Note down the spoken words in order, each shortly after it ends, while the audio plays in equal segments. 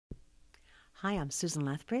Hi, I'm Susan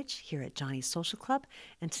Lethbridge here at Johnny's Social Club,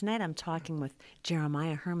 and tonight I'm talking with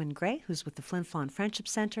Jeremiah Hermann-Gray, who's with the Flin Friendship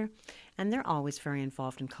Center, and they're always very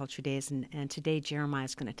involved in Culture Days, and today Jeremiah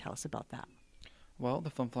is going to tell us about that. Well,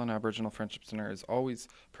 the Flin Aboriginal Friendship Center is always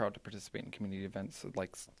proud to participate in community events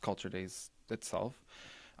like Culture Days itself.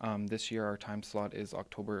 This year, our time slot is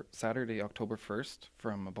Saturday, October 1st,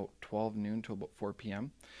 from about 12 noon to about 4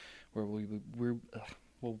 p.m., where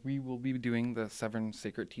we will be doing the 7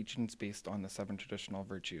 sacred teachings based on the 7 traditional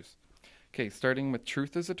virtues. Okay, starting with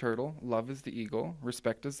truth is a turtle, love is the eagle,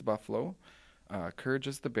 respect is the buffalo, courage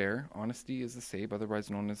is the bear, honesty is the sabe,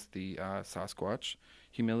 otherwise known as the Sasquatch,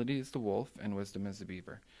 humility is the wolf, and wisdom is the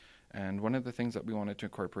beaver. And one of the things that we wanted to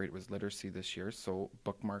incorporate was literacy this year, so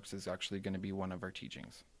bookmarks is actually going to be one of our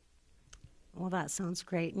teachings. Well, that sounds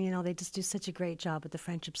great. And, they just do such a great job at the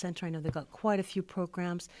Friendship Center. I know they've got quite a few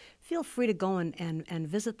programs. Feel free to go and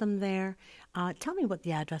visit them there. Tell me what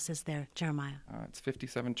the address is there, Jeremiah. It's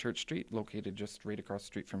 57 Church Street, located just right across the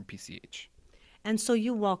street from PCH. And so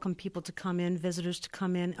you welcome people to come in, visitors to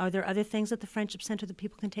come in. Are there other things at the Friendship Center that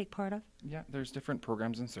people can take part of? Yeah, there's different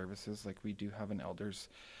programs and services. Like we do have an elders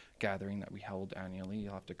gathering that we held annually.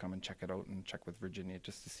 You'll have to come and check it out and check with Virginia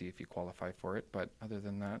just to see if you qualify for it. But other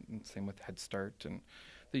than that, and same with Head Start and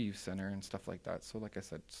the Youth Center and stuff like that. So like I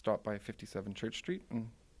said, stop by 57 Church Street and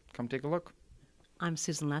come take a look. I'm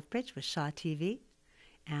Susan Lethbridge with Shaw TV,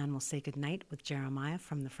 and we'll say goodnight with Jeremiah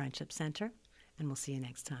from the Friendship Center, and we'll see you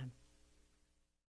next time.